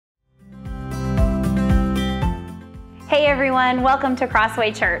Hey everyone, welcome to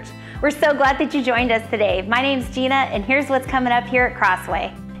Crossway Church. We're so glad that you joined us today. My name's Gina, and here's what's coming up here at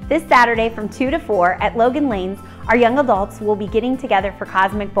Crossway. This Saturday from 2 to 4 at Logan Lanes, our young adults will be getting together for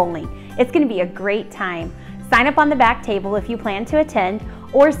Cosmic Bowling. It's going to be a great time. Sign up on the back table if you plan to attend,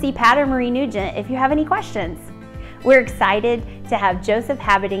 or see Pat or Marie Nugent if you have any questions. We're excited to have Joseph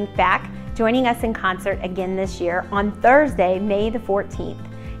Habiting back joining us in concert again this year on Thursday, May the 14th.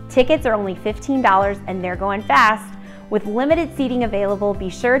 Tickets are only $15 and they're going fast. With limited seating available, be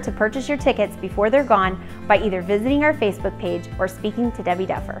sure to purchase your tickets before they're gone by either visiting our Facebook page or speaking to Debbie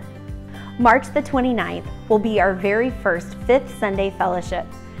Duffer. March the 29th will be our very first Fifth Sunday Fellowship.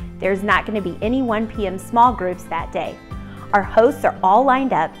 There's not going to be any 1 p.m. small groups that day. Our hosts are all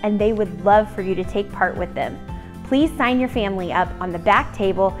lined up and they would love for you to take part with them. Please sign your family up on the back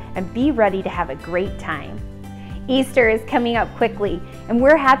table and be ready to have a great time. Easter is coming up quickly, and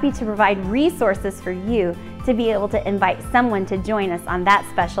we're happy to provide resources for you to be able to invite someone to join us on that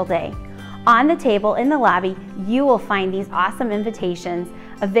special day. On the table in the lobby, you will find these awesome invitations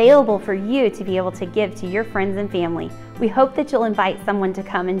available for you to be able to give to your friends and family. We hope that you'll invite someone to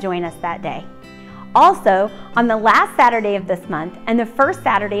come and join us that day. Also, on the last Saturday of this month and the first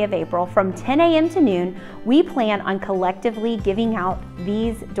Saturday of April from 10 a.m. to noon, we plan on collectively giving out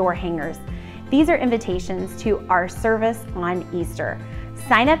these door hangers. These are invitations to our service on Easter.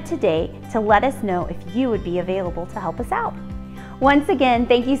 Sign up today to let us know if you would be available to help us out. Once again,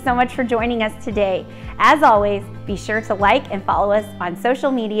 thank you so much for joining us today. As always, be sure to like and follow us on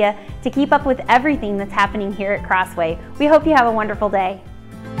social media to keep up with everything that's happening here at Crossway. We hope you have a wonderful day.